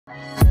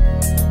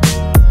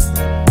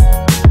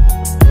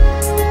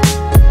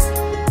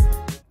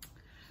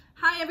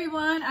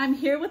I'm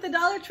here with the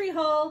Dollar Tree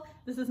haul.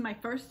 This is my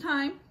first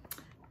time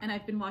and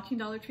I've been watching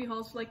Dollar Tree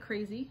hauls like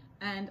crazy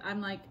and I'm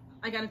like,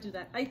 I gotta do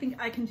that. I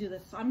think I can do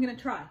this, so I'm gonna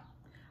try.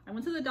 I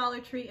went to the Dollar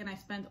Tree and I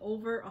spent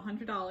over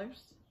 $100.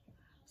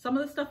 Some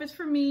of the stuff is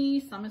for me,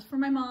 some is for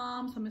my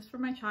mom, some is for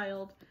my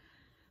child.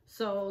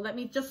 So let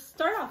me just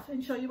start off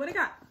and show you what I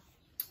got.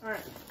 All right,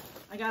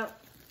 I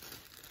got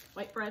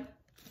white bread,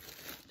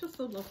 just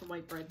a loaf of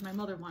white bread. My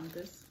mother wanted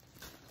this.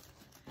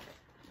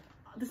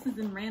 This is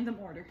in random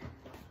order.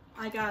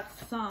 I got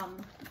some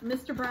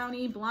Mr.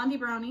 Brownie Blondie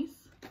brownies.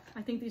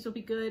 I think these will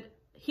be good.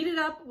 Heated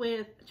up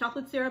with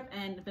chocolate syrup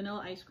and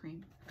vanilla ice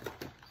cream.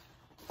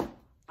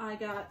 I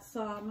got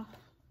some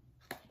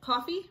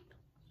coffee,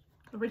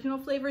 original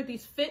flavor.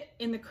 These fit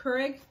in the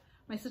Keurig.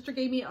 My sister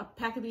gave me a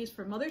pack of these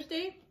for Mother's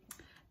Day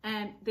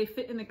and they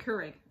fit in the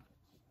Keurig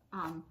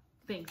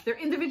thing. They're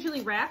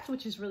individually wrapped,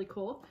 which is really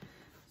cool.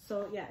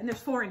 So yeah, and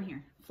there's 4 in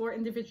here, 4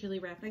 individually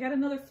wrapped. I got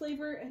another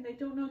flavor and I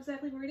don't know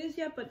exactly where it is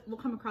yet, but we'll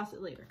come across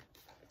it later.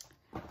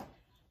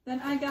 Then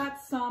I got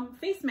some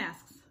face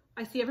masks.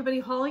 I see everybody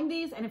hauling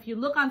these, and if you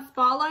look on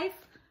Spa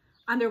Life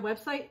on their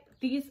website,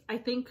 these, I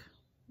think,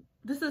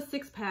 this is a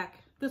 6-pack.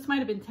 This might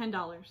have been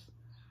 $10.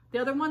 The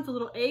other ones, the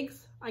little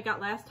eggs I got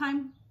last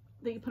time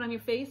that you put on your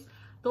face,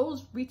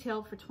 those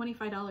retail for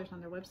 $25 on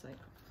their website.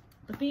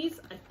 But these,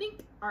 I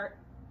think, are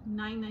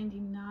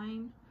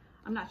 $9.99.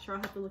 I'm not sure,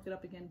 I'll have to look it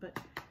up again,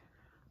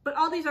 but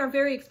all these are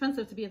very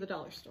expensive to be at the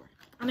dollar store.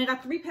 And I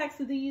got 3 packs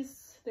of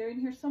these. They're in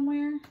here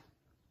somewhere.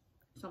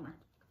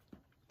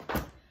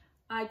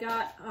 I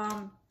got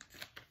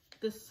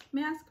this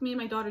mask. Me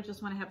and my daughter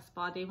just want to have a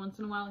spa day once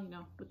in a while. You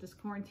know, with this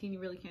quarantine, you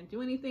really can't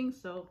do anything,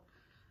 so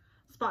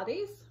spa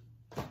days.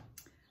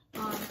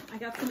 I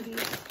got some of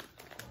these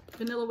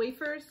vanilla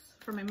wafers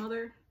for my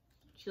mother.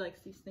 She likes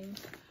these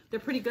things. They're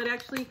pretty good,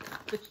 actually.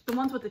 The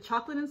ones with the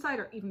chocolate inside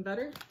are even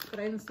better, but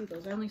I didn't see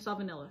those. I only saw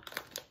vanilla.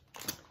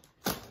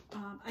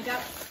 I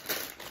got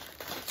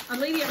a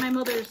lady at my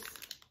mother's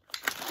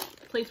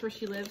place where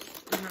she lives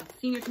in her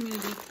senior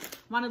community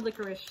wanted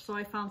licorice, so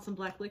I found some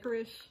black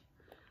licorice.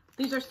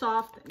 These are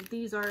soft.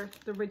 These are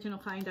the original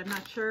kind. I'm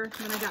not sure. And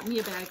then I got me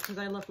a bag because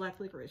I love black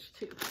licorice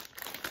too.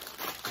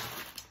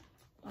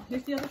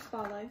 Here's the other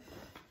Spa Life.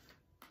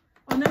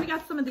 Oh, and then we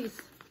got some of these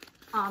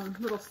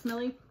little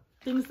smelly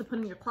things to put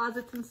in your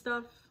closets and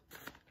stuff,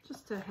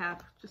 just to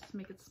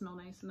make it smell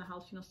nice in the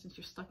house, you know, since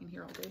you're stuck in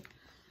here all day.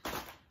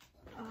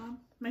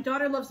 My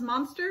daughter loves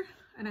Monster,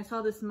 and I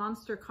saw this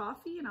Monster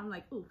coffee, and I'm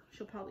like, ooh,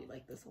 she'll probably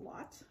like this a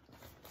lot.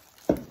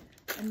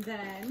 And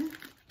then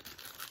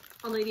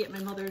a lady at my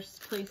mother's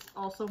place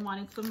also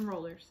wanted some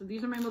rollers. So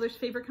these are my mother's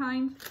favorite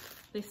kind.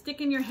 They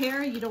stick in your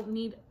hair. You don't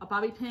need a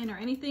bobby pin or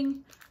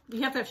anything.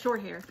 You have to have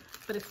short hair,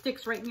 but it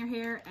sticks right in your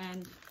hair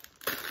and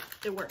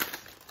it works.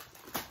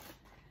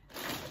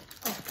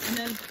 Oh, and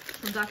then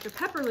some Dr.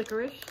 Pepper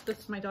licorice.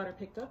 This my daughter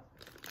picked up.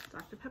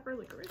 Dr. Pepper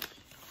licorice.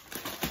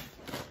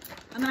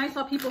 And then I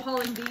saw people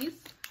hauling these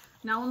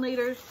Now and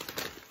Later's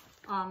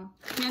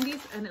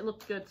candies, and it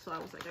looked good, so I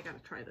was like, I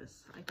gotta try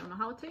this. I don't know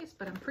how it tastes,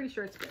 but I'm pretty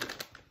sure it's good.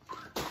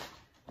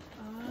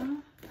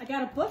 I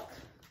got a book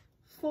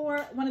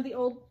for one of the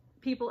old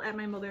people at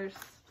my mother's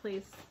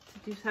place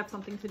to have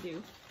something to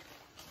do.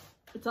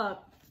 It's a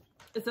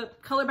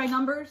color by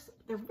numbers.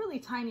 They're really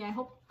tiny. I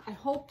hope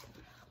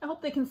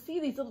they can see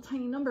these little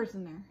tiny numbers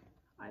in there.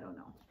 I don't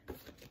know.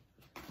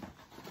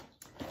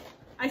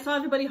 I saw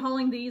everybody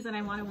hauling these and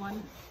I wanted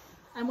one.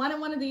 I wanted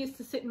one of these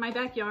to sit in my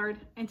backyard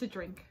and to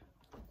drink.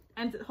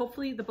 And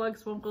hopefully the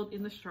bugs won't go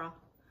in the straw.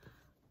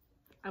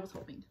 I was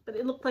hoping. But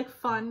it looked like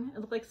fun. It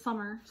looked like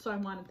summer, so I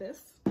wanted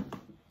this.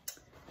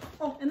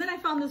 Oh, and then I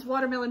found this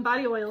watermelon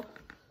body oil.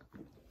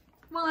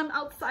 While I'm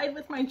outside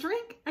with my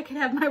drink, I can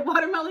have my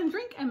watermelon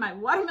drink and my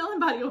watermelon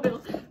body oil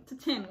to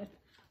tan with.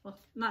 Well,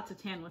 not to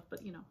tan with,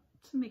 but you know,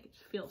 to make it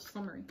feel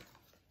summery.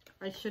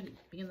 I shouldn't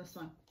be in the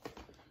sun.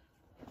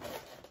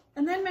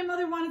 And then my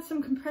mother wanted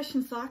some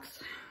compression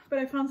socks, but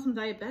I found some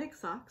diabetic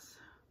socks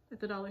at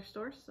the dollar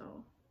store,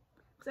 so.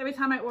 Because every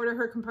time I order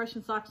her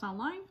compression socks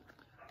online,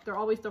 they're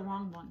always the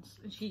wrong ones.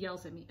 And she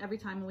yells at me every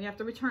time, and we have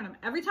to return them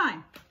every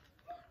time.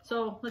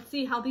 So let's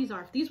see how these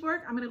are. If these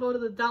work, I'm going to go to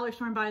the dollar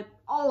store and buy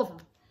all of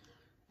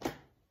them.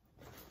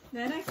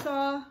 Then I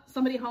saw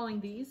somebody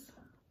hauling these.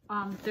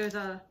 There's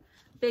a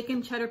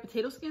bacon cheddar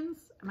potato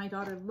skins. My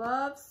daughter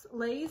loves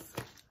Lay's.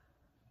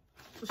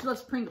 Well, she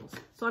loves Pringles.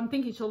 So I'm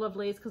thinking she'll love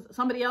Lay's because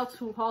somebody else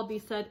who hauled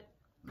these said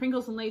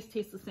Pringles and Lay's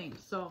taste the same.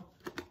 So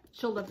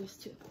she'll love these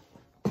too.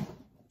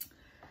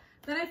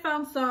 Then I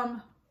found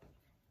some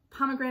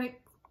pomegranate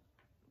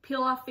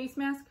peel-off face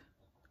mask.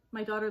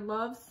 My daughter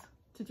loves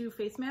to do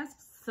face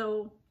masks.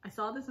 So I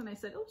saw this and I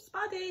said, oh,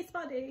 spa day,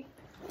 spa day.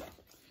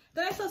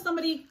 Then I saw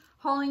somebody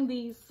hauling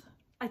these,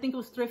 I think it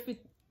was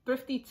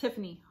Thrifty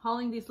Tiffany,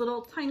 hauling these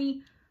little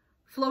tiny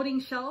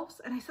floating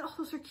shelves. And I said, oh,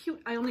 those are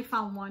cute. I only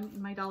found one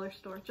in my dollar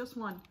store, just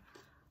one.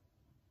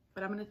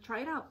 But I'm going to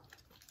try it out.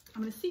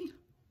 I'm going to see.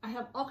 I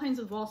have all kinds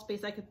of wall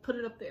space. I could put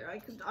it up there.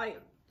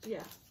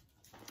 Yeah.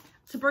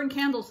 To burn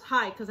candles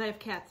high, because I have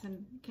cats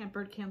and can't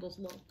burn candles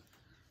low.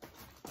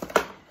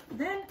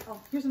 Then, oh,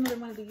 here's another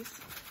one of these.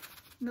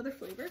 another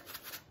flavor.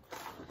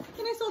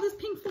 And I saw this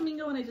pink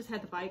flamingo and I just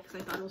had to buy it because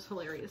I thought it was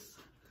hilarious.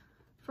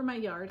 For my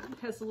yard. It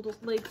has the little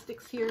leg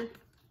sticks here.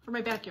 For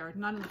my backyard,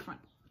 not in the front.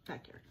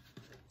 Backyard.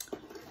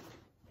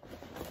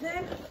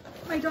 Then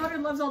my daughter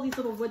loves all these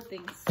little wood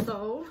things.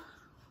 So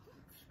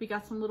we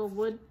got some little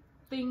wood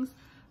things.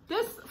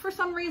 This, for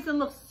some reason,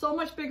 looks so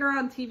much bigger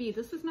on TV.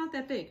 This is not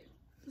that big.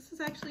 This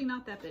is actually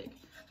not that big.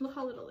 Look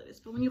how little it is.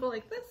 But when you go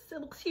like this,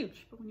 it looks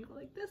huge. But when you go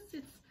like this,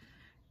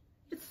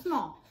 it's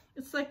small.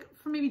 It's like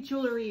for maybe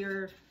jewelry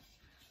or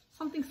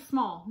something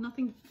small.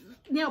 Nothing,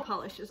 nail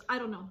polishes. I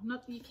don't know.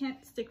 Nothing, you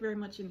can't stick very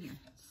much in here.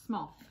 It's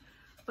small.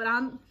 But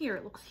on here,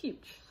 it looks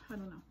huge. I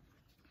don't know.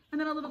 And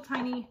then a little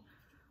tiny,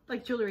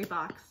 like, jewelry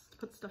box to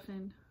put stuff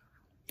in.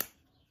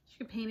 You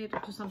could paint it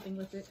or do something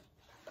with it.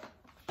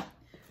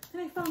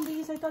 Then I found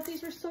these. I thought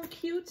these were so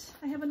cute.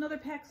 I have another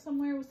pack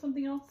somewhere with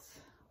something else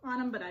on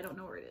them, but I don't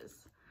know where it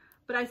is.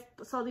 But I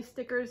saw these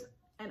stickers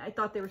and I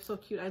thought they were so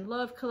cute. I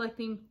love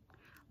collecting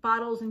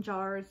bottles and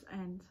jars,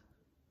 and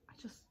I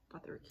just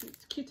thought they were cute.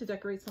 It's cute to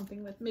decorate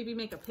something with. Maybe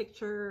make a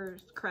picture or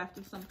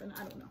crafting something. I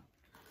don't know.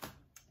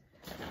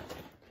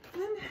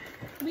 Then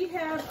we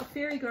have a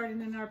fairy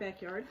garden in our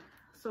backyard.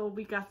 So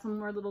we got some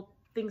more little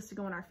things to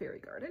go in our fairy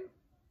garden.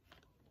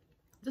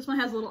 This one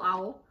has a little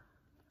owl,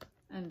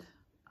 and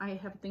I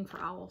have a thing for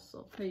owls,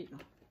 so there you go.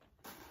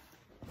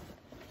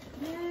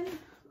 Then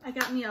I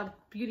got me a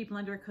beauty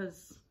blender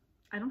because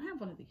I don't have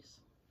one of these.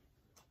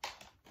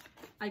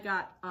 I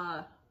got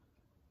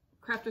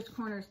Crafter's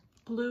Corner's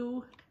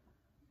glue.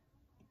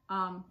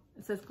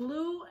 It says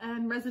glue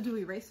and residue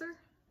eraser.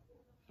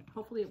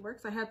 Hopefully it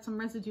works. I had some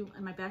residue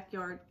in my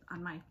backyard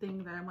on my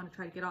thing that I want to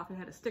try to get off. I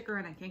had a sticker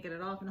and I can't get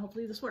it off, and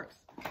hopefully this works.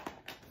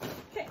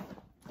 Okay.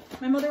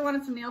 My mother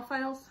wanted some nail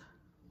files.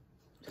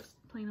 Just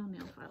plain old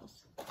nail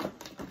files.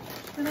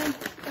 And I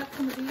got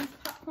some of these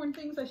popcorn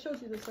things. I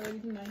showed you this already,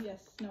 didn't I?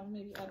 Yes. No,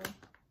 maybe. I don't know.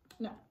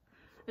 No.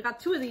 I got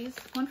two of these.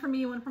 One for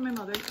me, one for my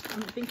mother.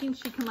 I'm thinking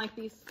she can like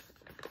these.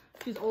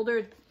 She's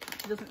older.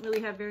 She doesn't really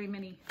have very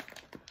many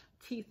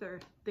teeth or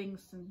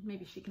things, and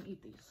maybe she can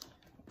eat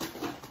these.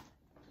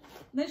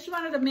 Then she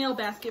wanted a mail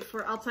basket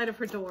for outside of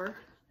her door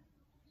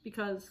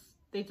because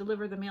they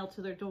deliver the mail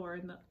to their door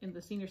in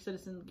the senior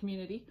citizen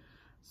community.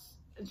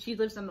 And she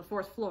lives on the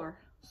 4th floor.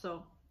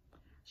 So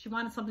she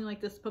wanted something like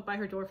this to put by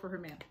her door for her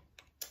mail.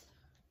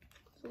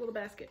 It's a little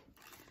basket.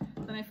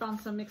 Then I found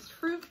some mixed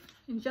fruit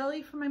and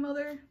jelly for my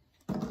mother.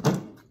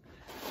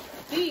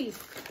 These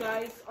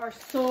guys are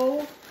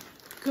so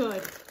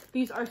good.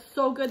 These are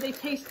so good. They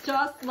taste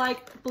just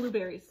like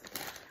blueberries.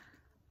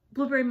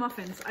 Blueberry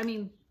muffins. I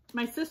mean,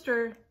 my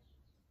sister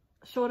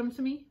showed them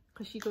to me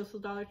because she goes to the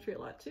Dollar Tree a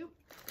lot too.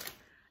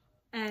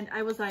 And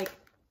I was like,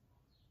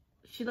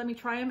 she let me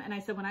try them. And I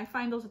said, when I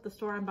find those at the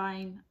store, I'm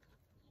buying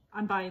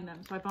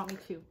them. So I bought me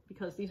 2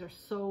 because these are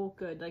so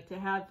good. Like to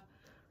have,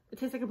 it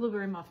tastes like a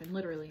blueberry muffin,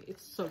 literally.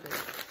 It's so good.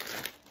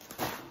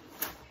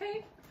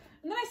 Okay.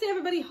 And then I see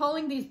everybody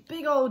hauling these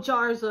big old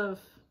jars of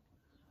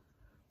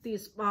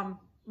these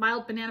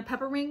mild banana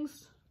pepper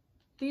rings.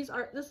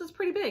 This is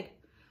pretty big.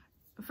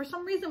 For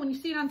some reason, when you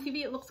see it on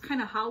TV, it looks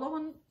kind of hollow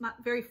and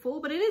not very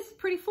full, but it is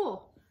pretty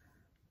full.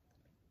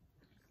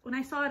 When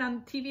I saw it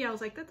on TV, I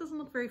was like, that doesn't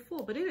look very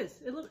full, but it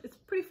is. It's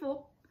pretty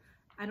full.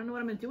 I don't know what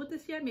I'm going to do with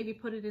this yet. Maybe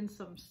put it in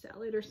some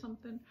salad or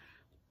something.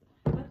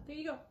 But there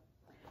you go.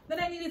 Then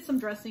I needed some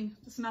dressing.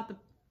 It's not the,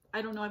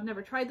 I don't know, I've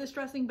never tried this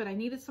dressing, but I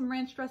needed some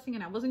ranch dressing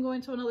and I wasn't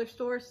going to another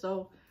store,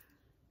 so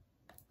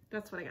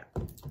that's what I got.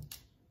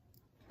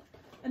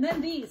 And then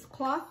these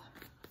cloth.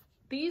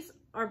 These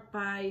are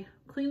by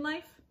Clean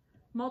Life.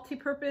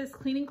 Multi-purpose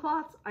cleaning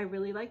cloths. I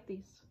really like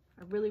these.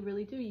 I really,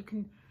 really do. You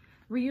can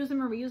reuse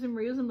them or reuse them,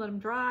 reuse them, let them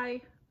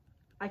dry.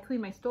 I clean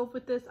my stove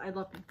with this. I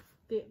love them.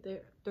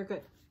 They're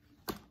good.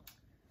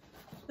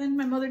 Then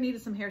my mother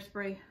needed some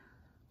hairspray.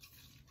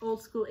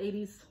 Old school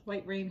 80s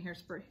White Rain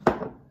hairspray.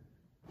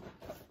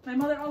 My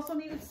mother also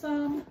needed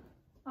some,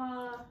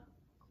 what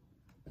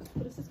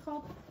is this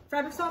called?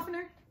 Fabric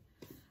softener.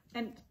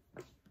 And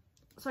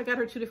so I got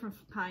her 2 different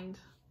kinds.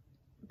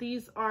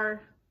 These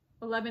are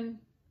 11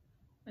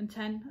 and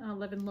 10 and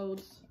 11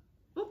 loads.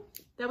 Oop,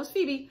 that was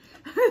Phoebe.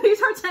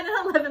 These are 10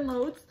 and 11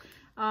 loads.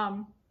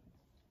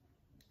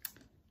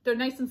 They're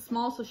nice and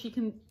small, so she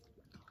can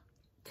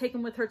take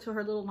them with her to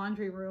her little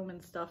laundry room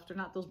and stuff. They're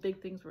not those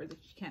big things where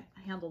she can't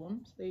handle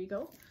them. So there you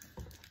go.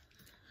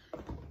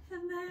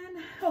 And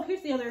then, oh,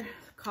 here's the other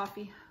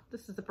coffee.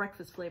 This is the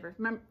breakfast flavor.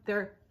 Remember,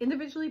 they're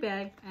individually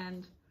bagged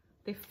and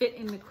they fit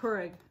in the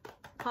Keurig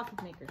coffee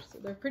makers, so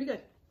they're pretty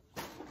good.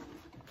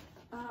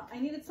 I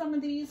needed some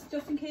of these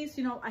just in case,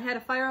 you know, I had a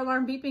fire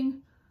alarm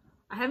beeping.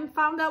 I haven't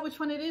found out which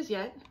one it is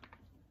yet,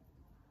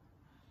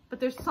 but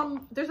there's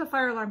a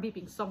fire alarm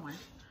beeping somewhere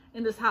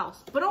in this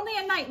house, but only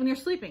at night when you're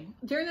sleeping.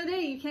 During the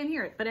day, you can't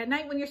hear it, but at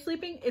night when you're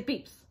sleeping, it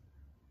beeps.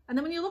 And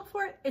then when you look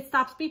for it, it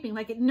stops beeping,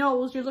 like it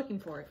knows you're looking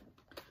for it.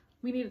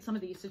 We needed some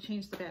of these to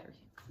change the battery.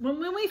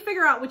 When we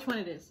figure out which one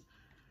it is,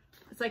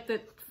 it's like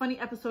the funny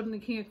episode in The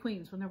King of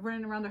Queens when they're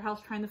running around their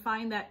house trying to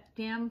find that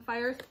damn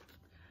fires.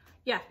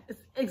 Yeah,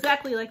 it's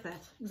exactly like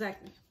that.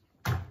 Exactly.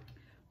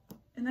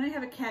 And And then I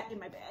have a cat in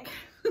my bag.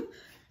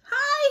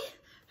 Hi!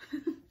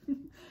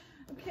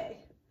 Okay.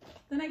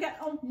 Then I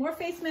got more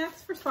face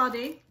masks for spa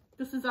day.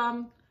 This is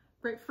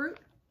grapefruit.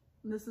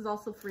 And this is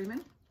also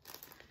Freeman.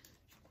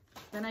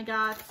 Then I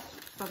got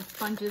some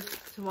sponges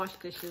to wash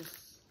dishes.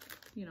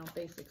 You know,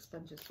 basic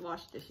sponges to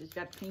wash dishes. You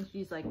got to change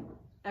these like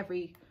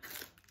every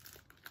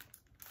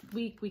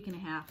week and a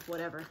half,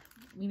 whatever.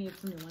 We need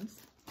some new ones.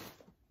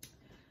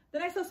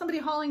 Then I saw somebody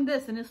hauling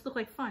this and this looked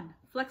like fun.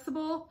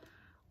 Flexible.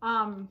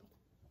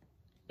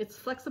 It's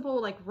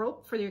flexible like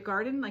rope for your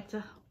garden, like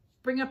to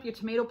bring up your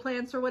tomato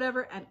plants or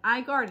whatever. And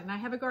I garden. I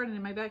have a garden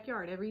in my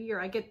backyard every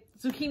year. I get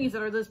zucchinis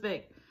that are this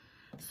big.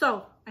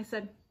 So I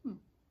said,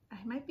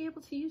 I might be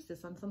able to use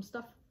this on some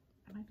stuff.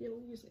 I might be able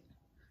to use it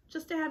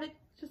just to have it,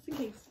 just in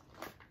case.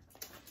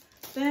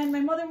 Then my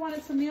mother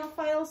wanted some nail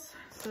files.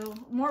 So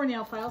more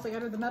nail files. I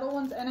got her the metal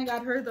ones and I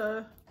got her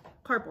the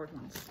cardboard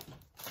ones.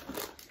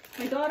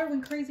 My daughter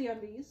went crazy on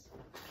these.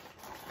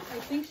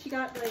 I think she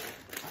got like,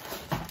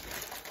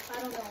 I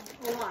don't know,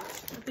 a lot.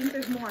 I think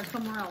there's more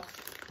somewhere else.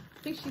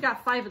 I think she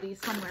got 5 of these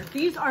somewhere.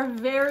 These are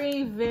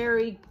very,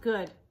 very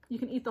good. You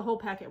can eat the whole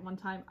pack at one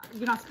time.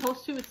 You're not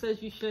supposed to. It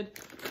says you should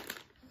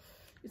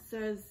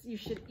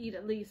eat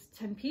at least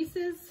 10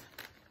 pieces.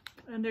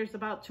 And there's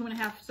about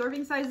 2.5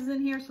 serving sizes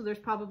in here. So there's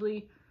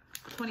probably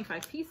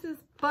 25 pieces,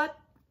 but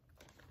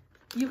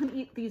you can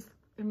eat these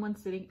in one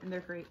sitting and they're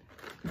great.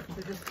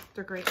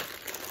 They're great.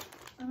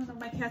 I don't know,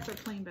 my cats are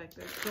playing back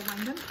there. Don't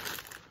mind them.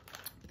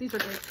 These are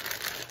great.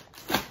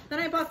 Then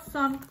I bought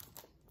some,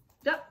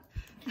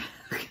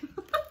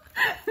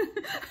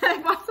 I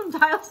bought some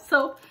Dial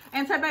soap,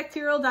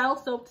 antibacterial Dial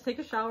soap to take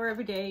a shower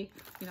every day.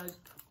 You know,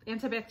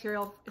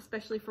 antibacterial,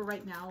 especially for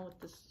right now with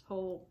this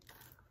whole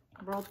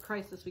world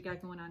crisis we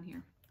got going on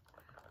here.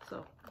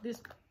 So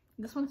this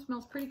one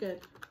smells pretty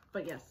good,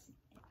 but yes,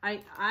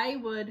 I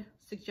would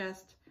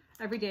suggest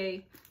every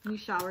day when you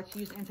shower to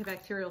use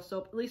antibacterial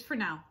soap, at least for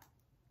now.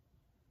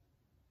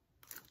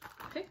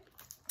 Okay.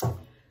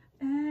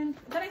 And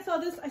then I saw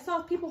this, I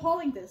saw people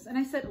hauling this and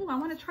I said, oh, I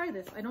want to try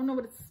this. I don't know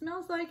what it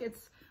smells like.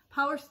 It's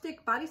Power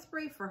Stick body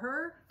spray for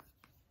her.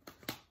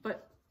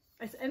 But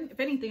if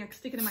anything, I could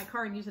stick it in my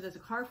car and use it as a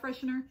car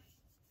freshener.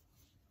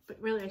 But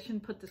really, I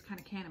shouldn't put this kind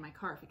of can in my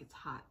car if it gets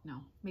hot.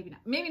 No, maybe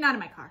not. Maybe not in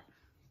my car.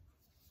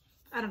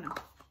 I don't know.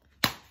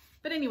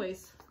 But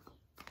anyways,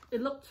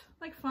 it looked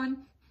like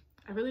fun.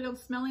 I really don't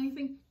smell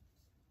anything.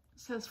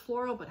 It says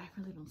floral, but I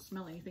really don't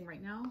smell anything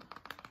right now.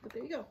 But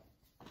there you go.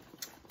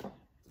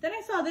 Then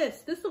I saw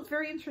this. This looks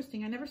very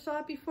interesting. I never saw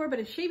it before, but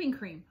a shaving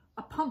cream.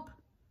 A pump.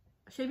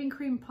 A shaving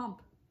cream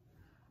pump.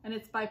 And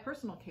it's by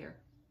Personal Care.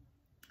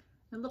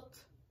 It looked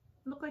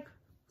like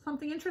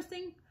something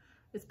interesting.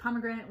 It's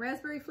pomegranate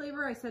raspberry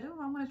flavor. I said,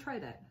 oh, I want to try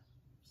that.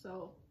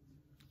 So,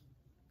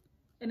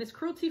 and it's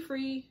cruelty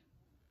free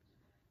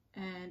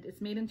and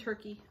it's made in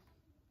Turkey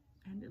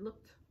and it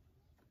looked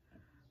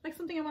like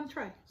something I want to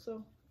try.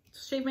 So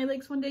shave my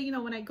legs one day, you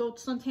know, when I go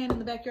suntan in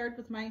the backyard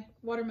with my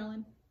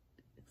watermelon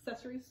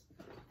accessories.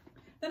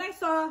 Then I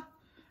saw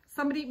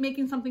somebody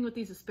making something with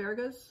these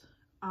asparagus.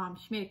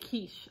 She made a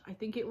quiche. I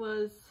think it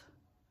was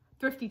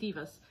Thrifty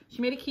Divas.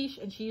 She made a quiche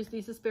and she used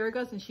these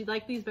asparagus and she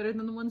liked these better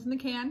than the ones in the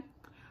can.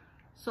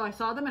 So I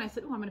saw them and I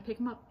said, oh, I'm going to pick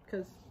them up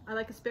because I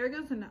like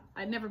asparagus and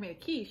I never made a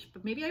quiche,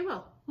 but maybe I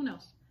will. Who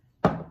knows?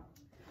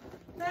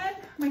 Then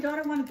my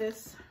daughter wanted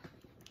this.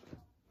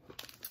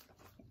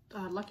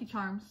 Lucky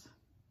Charms.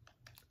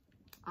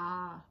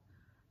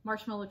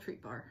 Marshmallow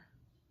treat bar.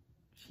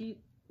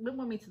 She went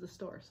with me to the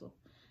store, so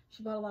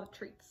she bought a lot of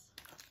treats.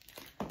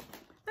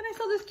 Then I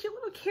saw this cute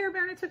little Care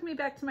Bear and it took me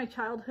back to my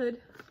childhood.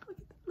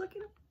 Look at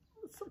him.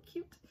 It's so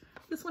cute.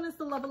 This one is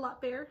the Love A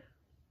Lot bear.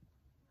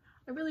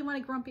 I really want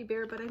a Grumpy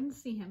Bear, but I didn't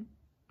see him.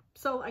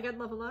 So I got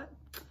Love A Lot.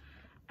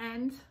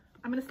 And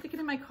I'm going to stick it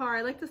in my car.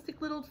 I like to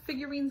stick little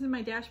figurines in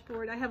my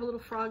dashboard. I have a little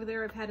frog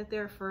there. I've had it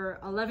there for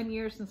 11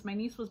 years since my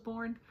niece was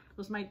born. It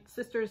was my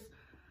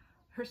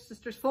her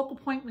sister's focal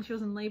point when she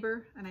was in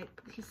labor. And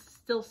he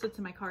still sits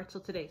in my car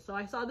till today. So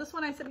I saw this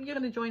one. I said, you're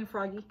going to join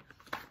Froggy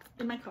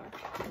in my car.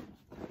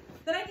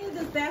 Then I needed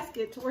this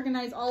basket to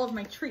organize all of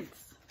my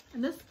treats.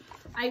 And this,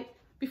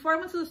 before I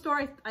went to the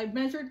store, I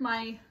measured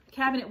my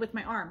cabinet with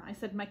my arm. I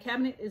said my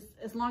cabinet is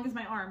as long as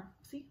my arm.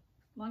 See,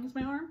 long as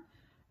my arm.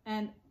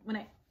 And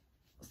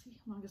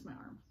long as my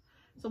arm.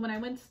 So when I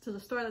went to the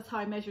store, that's how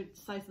I measured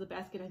the size of the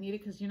basket I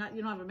needed, because you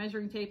don't have a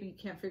measuring tape and you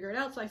can't figure it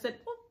out. So I said,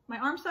 oh, my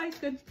arm size,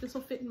 good. This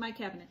will fit in my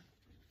cabinet.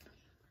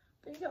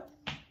 There you go.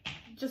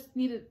 Just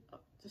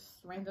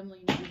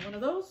randomly needed one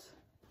of those.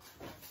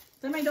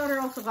 Then my daughter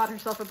also got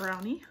herself a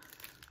brownie.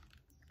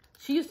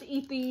 She used to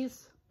eat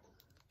these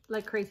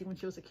like crazy when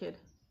she was a kid.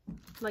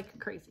 Like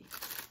crazy.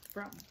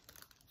 Brownie.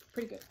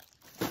 Pretty good.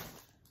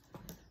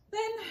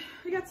 Then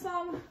we got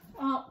some,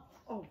 oh,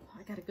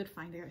 I got a good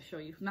find there to show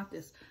you. Not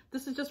this.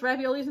 This is just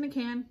raviolis in a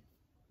can.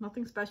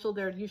 Nothing special.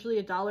 They're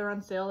usually $1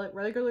 on sale at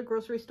regular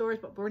grocery stores,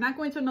 but we're not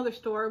going to another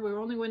store. We're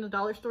only going to the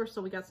dollar store,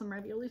 so we got some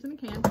raviolis in a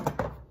can.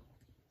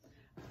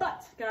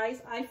 But,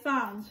 guys, I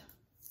found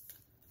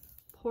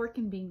pork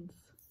and beans.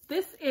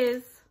 This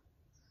is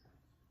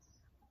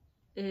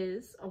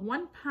is a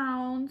 1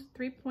 pound,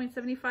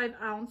 3.75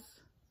 ounce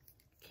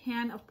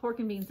can of pork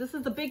and beans. This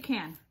is the big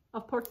can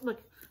of pork.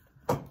 Look,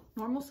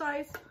 normal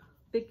size,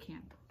 big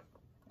can.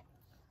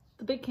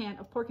 The big can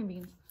of pork and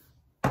beans.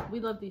 We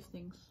love these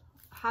things.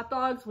 Hot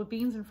dogs with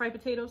beans and fried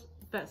potatoes,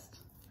 best.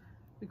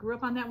 We grew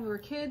up on that when we were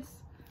kids.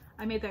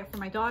 I made that for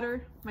my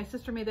daughter. My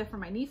sister made that for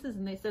my nieces,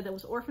 and they said that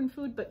was orphan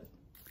food, but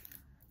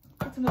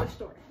that's another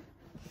story.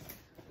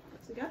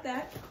 So got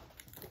that.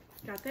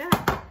 Got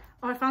that.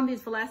 Oh, I found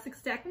these Vlasic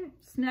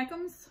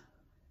Snackums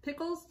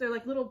pickles. They're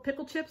like little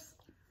pickle chips.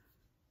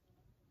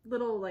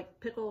 Little like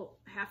pickle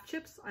half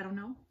chips. I don't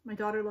know. My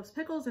daughter loves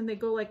pickles, and they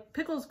go like,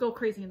 pickles go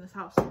crazy in this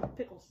house.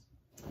 Pickles.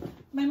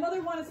 My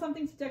mother wanted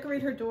something to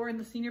decorate her door in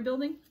the senior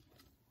building.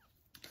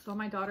 So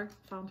my daughter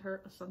found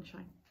her a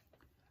sunshine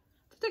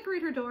to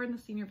decorate her door in the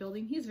senior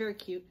building. He's very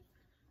cute.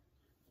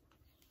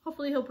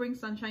 Hopefully he'll bring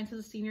sunshine to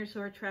the seniors who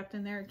are trapped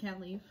in there and can't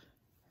leave.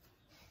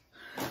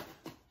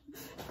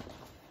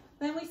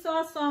 Then we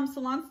saw some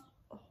Salon,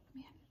 oh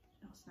man,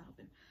 no, it's not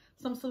open.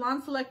 Some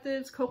Salon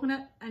Selectives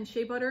coconut and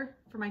shea butter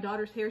for my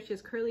daughter's hair. She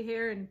has curly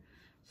hair and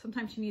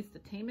sometimes she needs to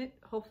tame it.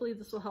 Hopefully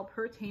this will help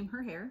her tame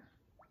her hair.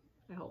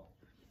 I hope.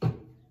 And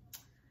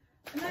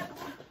then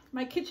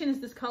my kitchen is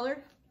this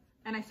color,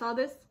 and I saw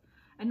this.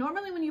 And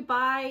normally when you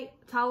buy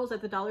towels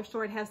at the dollar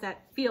store, it has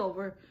that feel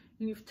where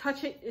when you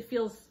touch it, it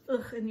feels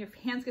ugh, and your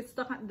hands get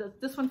stuck on.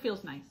 This one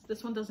feels nice.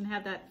 This one doesn't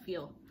have that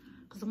feel,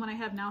 because the one I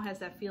have now has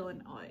that feel,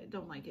 and oh, I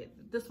don't like it.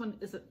 This one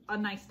is a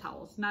nice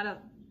towel. It's not a.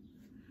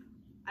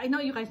 I know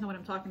you guys know what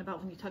I'm talking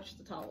about when you touch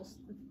the towels.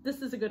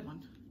 This is a good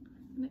one.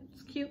 And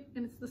it's cute,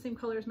 and it's the same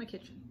color as my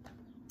kitchen.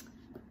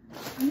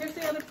 And here's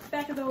the other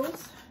back of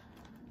those.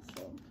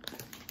 So,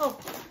 oh,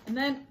 and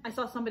then I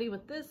saw somebody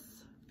with this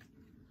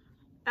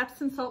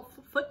Epsom salt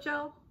foot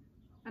gel,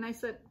 and I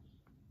said,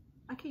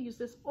 I could use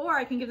this, or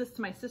I can give this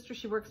to my sister.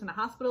 She works in a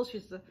hospital.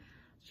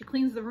 She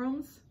cleans the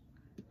rooms,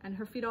 and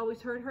her feet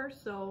always hurt her.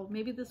 So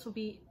maybe this will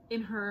be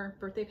in her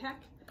birthday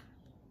pack.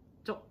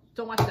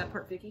 Don't watch that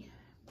part, Vicky.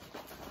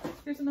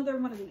 Here's another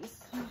one of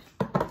these.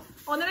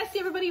 Oh, and then I see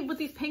everybody with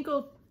these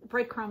panko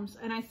breadcrumbs,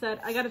 and I said,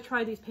 I got to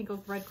try these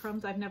panko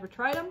breadcrumbs. I've never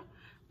tried them,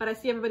 but I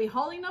see everybody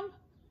hauling them,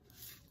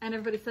 and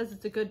everybody says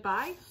it's a good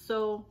buy.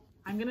 So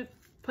I'm gonna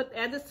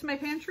add this to my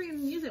pantry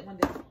and use it one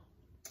day.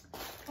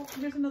 Oh,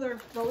 here's another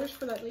relish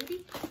for that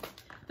lady.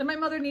 Then my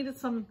mother needed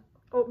some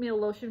oatmeal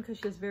lotion because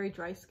she has very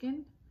dry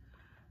skin,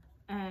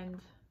 and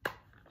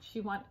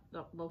she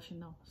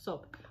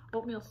soap,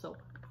 oatmeal soap.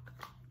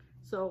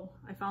 So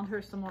I found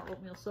her some more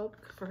oatmeal soap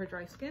for her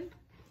dry skin.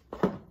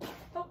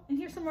 Oh, and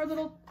here's some more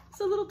little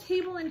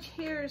table and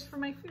chairs for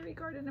my fairy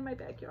garden in my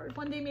backyard.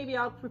 One day maybe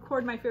I'll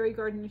record my fairy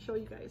garden and show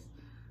you guys.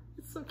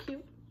 It's so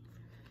cute.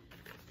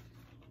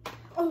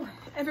 Oh,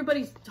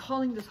 everybody's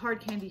hauling this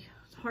hard candy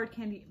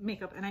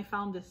makeup, and I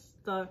found this,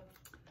 the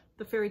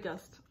fairy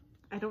dust.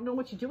 I don't know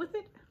what you do with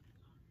it,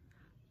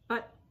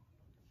 but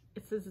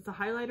it says it's a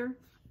highlighter.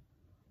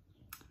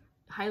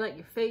 Highlight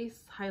your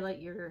face,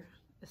 highlight your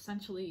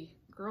essentially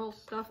girl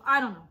stuff. I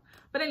don't know.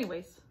 But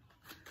anyways,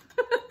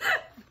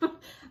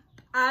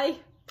 I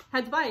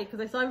had to buy it because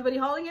I saw everybody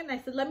hauling it, and I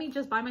said, let me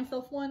just buy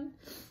myself one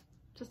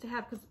just to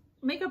have, because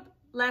makeup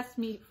lasts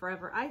me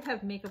forever. I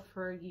have makeup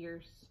for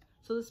years.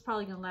 So this is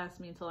probably going to last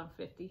me until I'm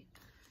 50.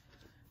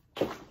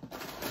 And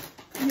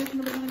here's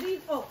another one of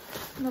these. Oh,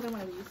 another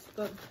one of these.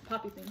 The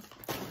poppy things.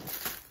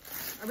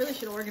 I really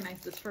should organize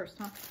this first,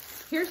 huh?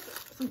 Here's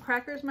some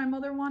crackers my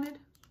mother wanted.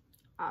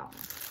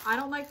 I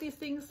don't like these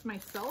things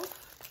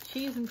myself.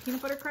 Cheese and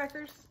peanut butter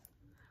crackers.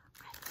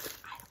 I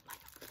don't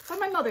like them. But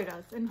my mother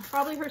does. And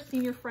probably her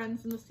senior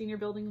friends in the senior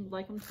building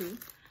like them too.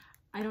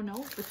 I don't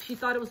know. But she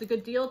thought it was a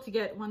good deal to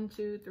get 1,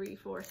 2, 3,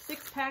 4,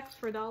 6 packs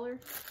for $1.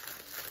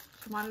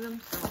 She wanted them,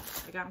 so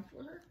I got them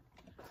for her.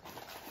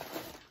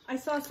 I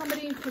saw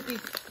somebody put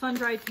these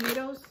sun-dried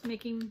tomatoes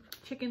making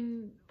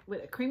chicken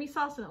with a creamy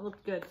sauce, and it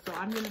looked good. So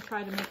I'm going to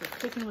try to make a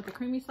chicken with a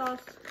creamy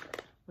sauce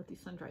with these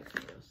sun-dried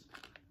tomatoes.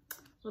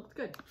 Looked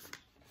good.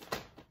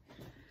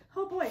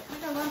 Oh boy,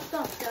 I got a lot of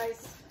stuff,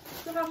 guys.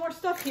 Still got more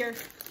stuff here.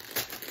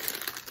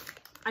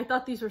 I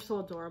thought these were so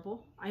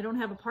adorable. I don't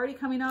have a party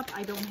coming up.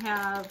 I don't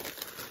have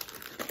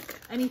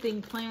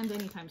anything planned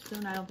anytime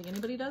soon. I don't think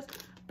anybody does.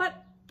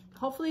 But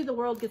hopefully the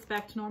world gets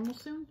back to normal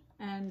soon.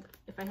 And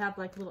if I have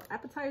like little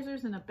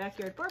appetizers and a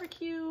backyard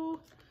barbecue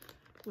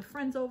with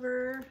friends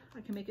over,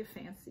 I can make it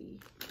fancy.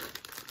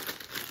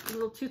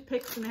 Little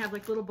toothpicks, and they have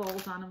like little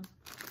bowls on them.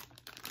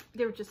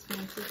 They were just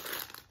fancy.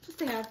 Just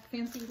to have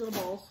fancy little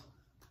bowls.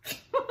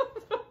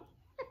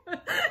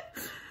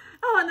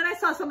 Oh, and then I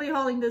saw somebody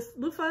hauling this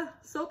loofah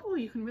soap. Oh,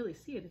 you can really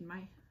see it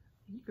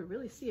you can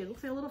really see it. It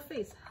looks like a little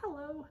face.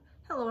 Hello.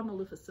 Hello, I'm a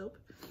loofah soap.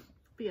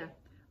 But yeah,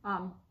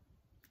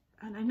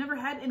 and I never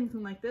had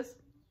anything like this.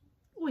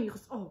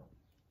 Oh,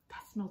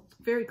 that smells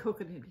very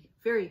coconutty.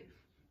 Very,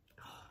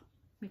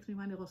 makes me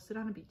want to go sit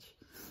on a beach.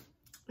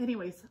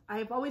 Anyways,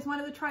 I've always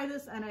wanted to try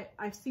this, and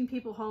I've seen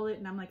people haul it,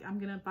 and I'm like, I'm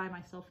going to buy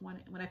myself one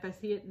when I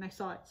see it, and I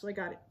saw it, so I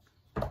got it.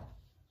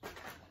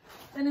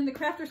 And in the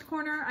Crafters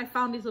Corner, I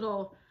found these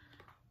little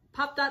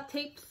Pop Dot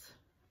tapes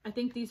I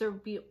think these are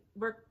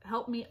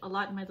help me a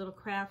lot in my little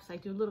crafts. I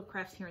do little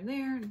crafts here and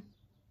there, and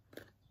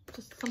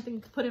just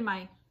something to put in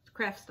my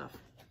craft stuff.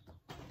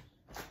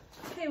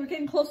 Okay, we're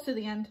getting close to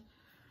the end.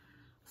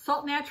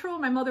 Salt Natural.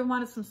 My mother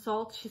wanted some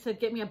salt. She said,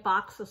 get me a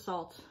box of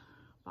salt.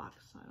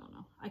 Box, I don't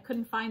know. I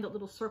couldn't find a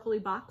little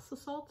circly box of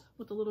salt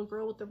with the little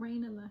girl with the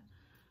rain and the...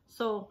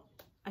 So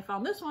I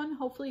found this one.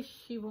 Hopefully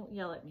she won't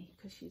yell at me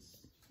because she's,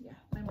 yeah,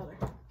 my mother.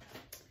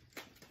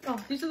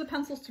 Oh, these are the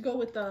pencils to go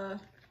with the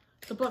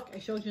book I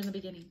showed you in the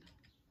beginning.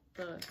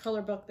 The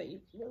color book that you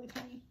really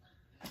tiny.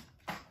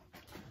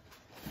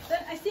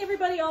 Then I see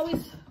everybody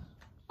always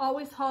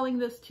hauling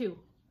this too.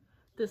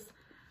 This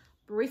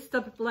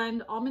Barista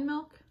Blend almond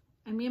milk.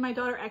 And me and my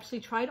daughter actually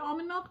tried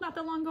almond milk not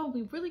that long ago.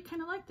 We really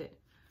kind of liked it.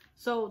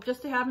 So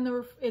just to have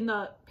in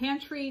the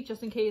pantry,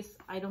 just in case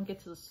I don't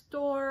get to the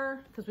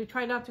store, because we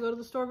try not to go to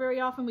the store very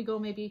often. We go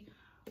maybe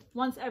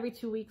once every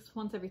 2 weeks,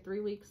 once every 3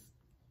 weeks.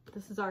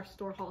 This is our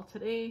store haul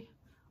today.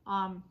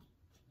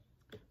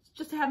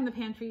 Just to have in the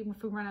pantry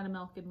if we run out of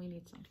milk and we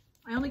need some.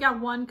 I only got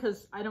one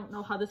because I don't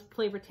know how this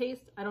flavor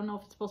tastes. I don't know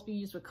if it's supposed to be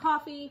used with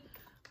coffee.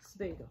 So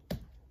there you go.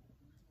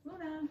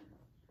 Luna.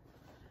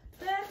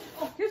 Then,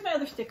 oh, here's my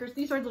other stickers.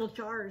 These are little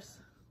jars.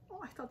 Oh,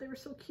 I thought they were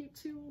so cute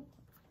too.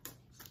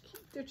 So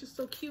cute. They're just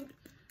so cute.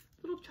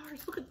 Little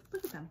jars. Look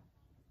at them.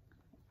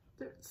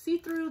 They're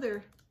see-through.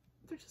 They're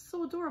just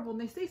so adorable,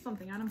 and they say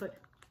something on them, but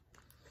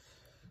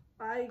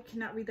I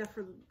cannot read that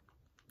for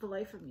the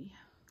life of me.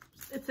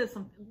 It says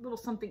some little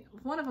something.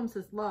 One of them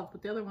says love,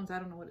 but the other ones I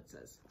don't know what it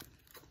says.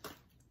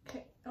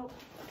 Okay. Oh.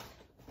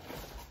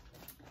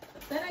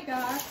 Then I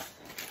got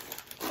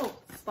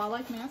Spa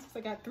Life masks. I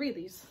got 3 of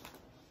these.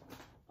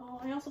 Oh,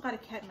 I also got a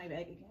cat in my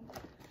bag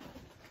again.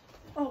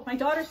 Oh, my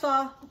daughter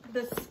saw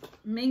this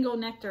mango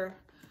nectar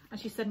and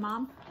she said,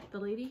 Mom, the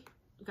lady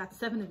got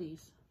 7 of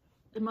these.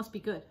 It must be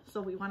good. So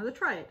we wanted to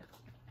try it.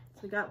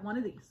 So we got 1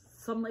 of these.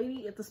 Some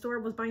lady at the store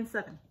was buying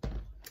 7. So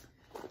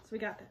we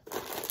got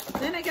that.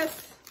 Then I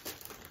guess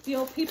the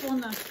old people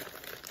in the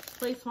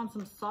place want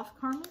some soft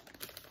caramel.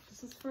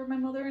 This is for my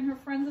mother and her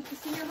friends at the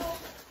senior home.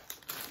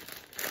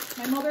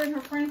 My mother and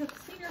her friends at the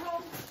senior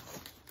home.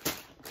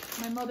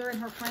 My mother and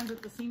her friends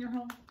at the senior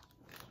home.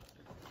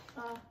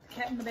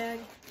 Cat in the bag.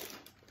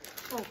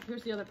 Oh,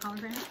 here's the other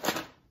pomegranate.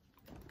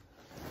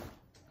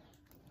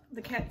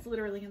 The cat's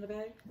literally in the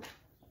bag.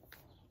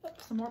 Oh,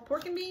 some more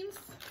pork and beans.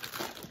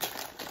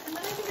 And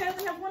then I think I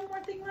only have one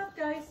more thing left,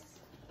 guys.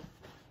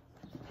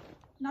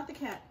 Not the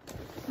cat.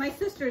 My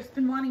sister's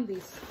been wanting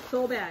these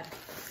so bad.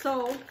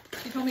 So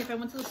she told me if I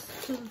went to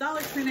the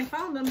Dollar Tree and I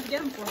found them to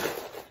get them for her.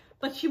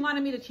 But she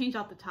wanted me to change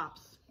out the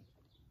tops.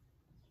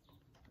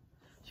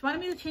 She wanted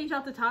me to change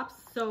out the tops,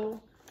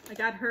 so I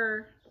got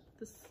her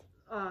this,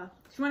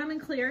 she wanted them in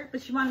clear,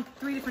 but she wanted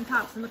 3 different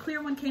tops, and the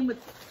clear one came with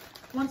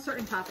one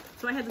certain top,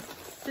 so I had to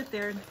sit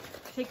there and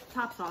take the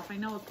tops off. I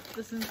know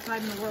this isn't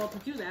time in the world to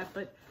do that,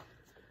 but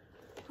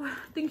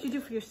things you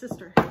do for your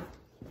sister.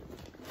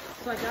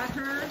 So I got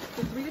her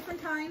the 3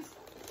 different kinds,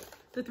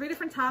 the 3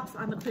 different tops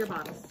on the clear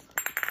bottles.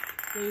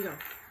 There you go.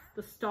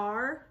 The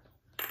star,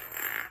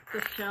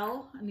 the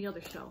shell, and the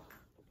other shell.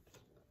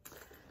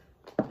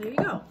 There you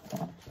go.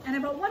 And I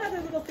bought one other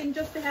little thing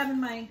just to have in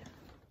my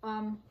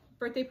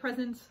birthday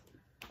present.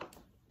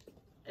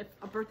 If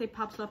a birthday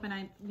pops up and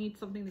I need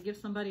something to give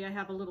somebody, I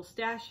have a little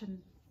stash and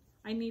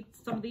I need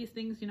some of these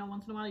things, you know,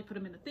 once in a while you put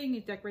them in a thing,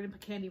 you decorate them,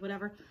 put candy,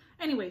 whatever.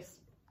 Anyways,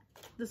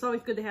 this is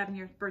always good to have in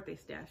your birthday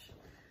stash.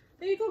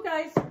 There you go,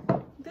 guys.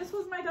 This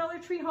was my Dollar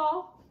Tree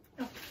haul.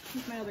 Oh,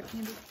 here's my other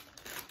candy.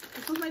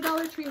 This was my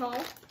Dollar Tree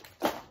haul.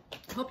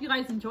 I hope you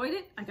guys enjoyed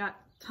it. I got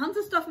tons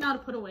of stuff now to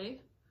put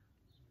away.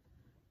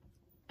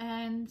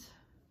 And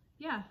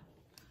yeah,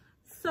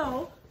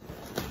 so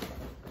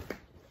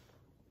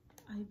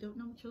I don't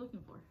know what you're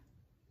looking for.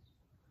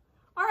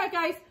 All right,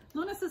 guys,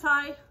 Luna says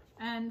hi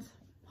and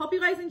hope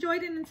you guys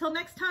enjoyed it. Until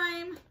next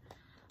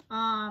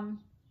time,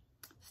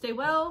 stay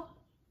well,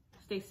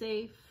 stay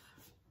safe,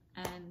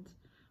 and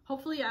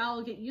hopefully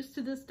I'll get used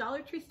to this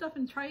Dollar Tree stuff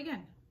and try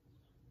again.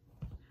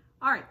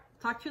 All right,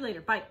 talk to you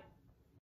later. Bye.